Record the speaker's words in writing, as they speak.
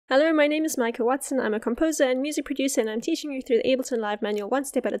Hello, my name is Micah Watson. I'm a composer and music producer, and I'm teaching you through the Ableton Live manual one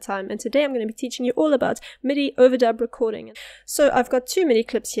step at a time. And today I'm going to be teaching you all about Midi Overdub Recording. So I've got two MIDI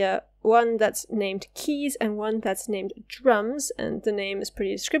clips here, one that's named keys and one that's named drums, and the name is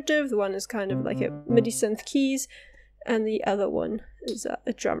pretty descriptive. The one is kind of like a MIDI synth keys, and the other one is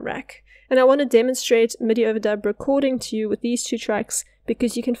a drum rack. And I want to demonstrate Midi Overdub Recording to you with these two tracks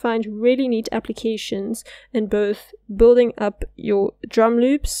because you can find really neat applications in both building up your drum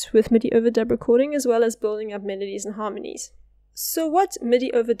loops with Midi Overdub Recording as well as building up melodies and harmonies. So what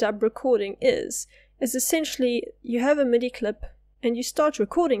Midi Overdub Recording is essentially you have a MIDI clip and you start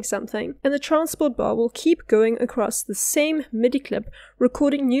recording something, and the transport bar will keep going across the same MIDI clip,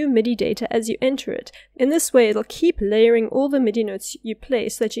 recording new MIDI data as you enter it. In this way, it'll keep layering all the MIDI notes you play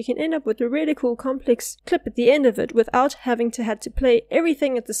so that you can end up with a really cool complex clip at the end of it without having to have to play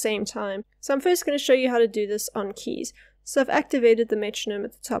everything at the same time. So I'm first going to show you how to do this on keys. So I've activated the metronome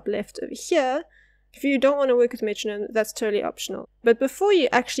at the top left over here. If you don't want to work with metronome, that's totally optional. But before you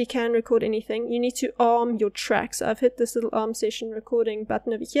actually can record anything, you need to arm your track. So I've hit this little arm session recording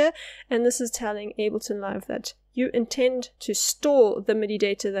button over here, and this is telling Ableton Live that you intend to store the MIDI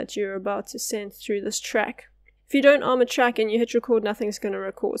data that you're about to send through this track. If you don't arm a track and you hit record, nothing's going to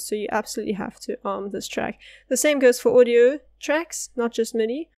record, so you absolutely have to arm this track. The same goes for audio tracks, not just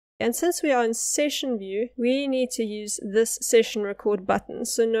MIDI. And since we are in session view, we need to use this session record button.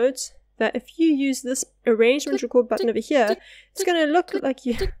 So note that if you use this arrangement record button over here, it's going to look like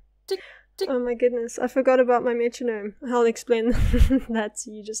you... Oh my goodness, I forgot about my metronome. I'll explain that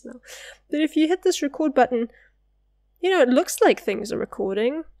to you just now. But if you hit this record button, you know, it looks like things are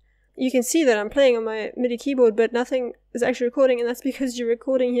recording. You can see that I'm playing on my MIDI keyboard, but nothing is actually recording, and that's because you're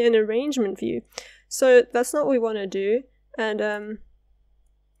recording here in arrangement view. So that's not what we want to do, and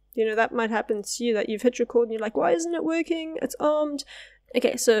you know, that might happen to you, that you've hit record and you're like, why isn't it working? It's armed.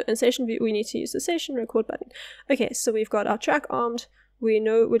 Okay, so in session view, we need to use the session record button. Okay, so we've got our track armed. We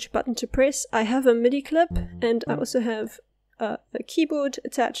know which button to press. I have a MIDI clip, and I also have a keyboard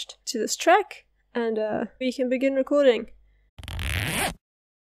attached to this track, and we can begin recording.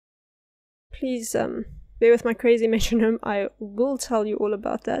 Please bear with my crazy metronome. I will tell you all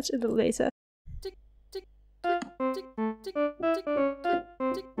about that a little later.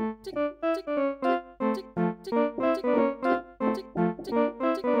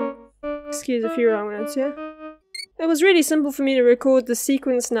 Excuse a few wrong notes here. It was really simple for me to record the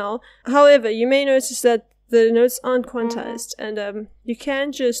sequence now. However, you may notice that the notes aren't quantized, and you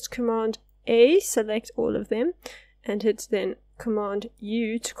can just Command A, select all of them, and hit then Command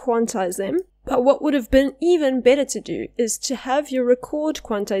U to quantize them. But what would have been even better to do is to have your record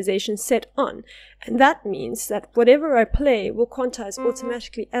quantization set on, and that means that whatever I play will quantize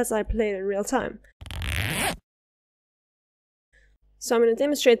automatically as I play it in real time. So I'm going to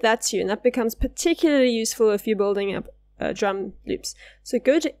demonstrate that to you, and that becomes particularly useful if you're building up drum loops. So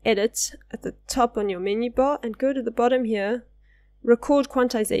go to Edit at the top on your menu bar and go to the bottom here, Record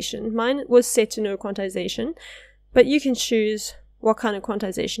Quantization. Mine was set to no quantization, but you can choose what kind of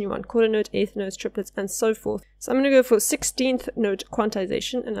quantization you want, quarter note, eighth notes, triplets, and so forth. So I'm going to go for 16th note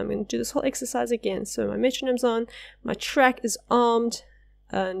quantization, and I'm going to do this whole exercise again. So my metronome's on, my track is armed,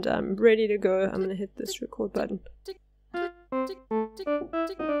 and I'm ready to go. I'm going to hit this record button.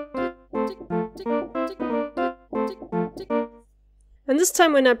 And this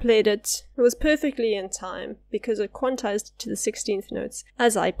time when I played it, it was perfectly in time because it quantized to the 16th notes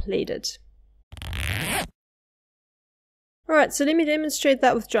as I played it. Alright, so let me demonstrate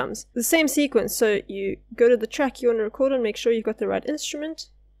that with drums. The same sequence, so you go to the track you want to record on, make sure you've got the right instrument,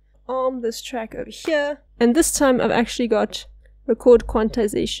 arm this track over here, and this time I've actually got record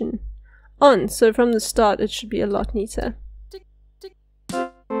quantization on, so from the start it should be a lot neater.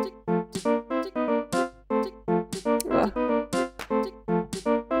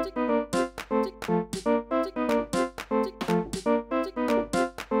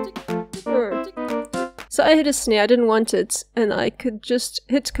 So I hit a snare, I didn't want it, and I could just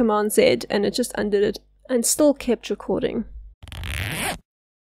hit Command Z and it just undid it and still kept recording.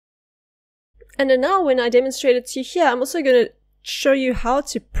 And then now when I demonstrate it to you here, I'm also going to show you how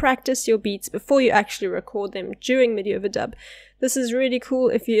to practice your beats before you actually record them during Midi Overdub. This is really cool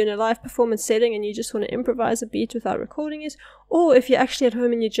if you're in a live performance setting and you just want to improvise a beat without recording it, or if you're actually at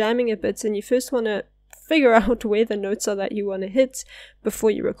home and you're jamming a bit and you first want to figure out where the notes are that you want to hit before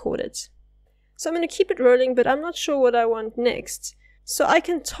you record it. So I'm going to keep it rolling, but I'm not sure what I want next. So I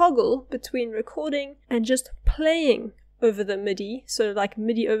can toggle between recording and just playing over the MIDI, so like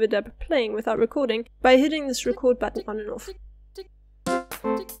Midi Overdub playing without recording, by hitting this record button on and off.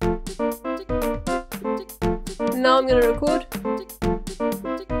 Now I'm going to record.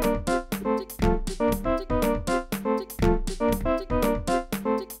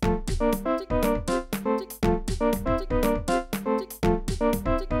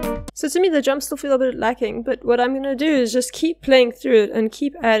 to me the drums still feel a bit lacking, but what I'm gonna do is just keep playing through it and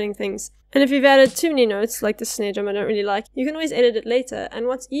keep adding things. And if you've added too many notes, like the snare drum I don't really like, you can always edit it later. And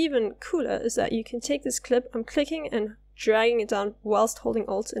what's even cooler is that you can take this clip, I'm clicking and dragging it down whilst holding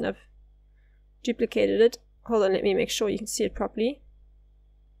Alt, and I've duplicated it. Hold on, let me make sure you can see it properly.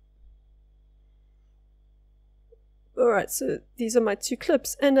 Alright, so these are my two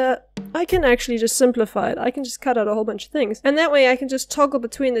clips, and I can actually just simplify it. I can just cut out a whole bunch of things, and that way I can just toggle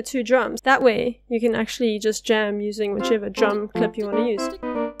between the two drums. That way you can actually just jam using whichever drum clip you want to use.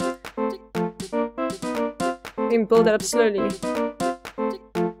 You can build that up slowly.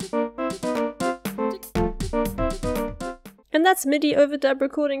 And that's MIDI Overdub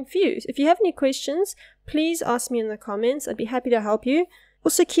Recording for you. If you have any questions, please ask me in the comments. I'd be happy to help you.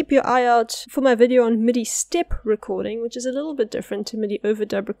 Also keep your eye out for my video on MIDI step recording, which is a little bit different to MIDI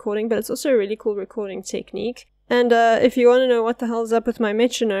overdub recording, but it's also a really cool recording technique. And if you want to know what the hell's up with my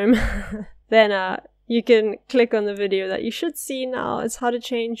metronome, then you can click on the video that you should see now. It's how to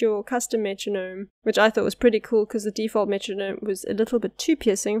change your custom metronome, which I thought was pretty cool because the default metronome was a little bit too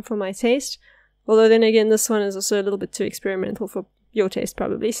piercing for my taste. Although then again, this one is also a little bit too experimental for your taste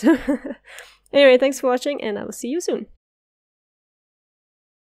probably. So anyway, thanks for watching, and I will see you soon.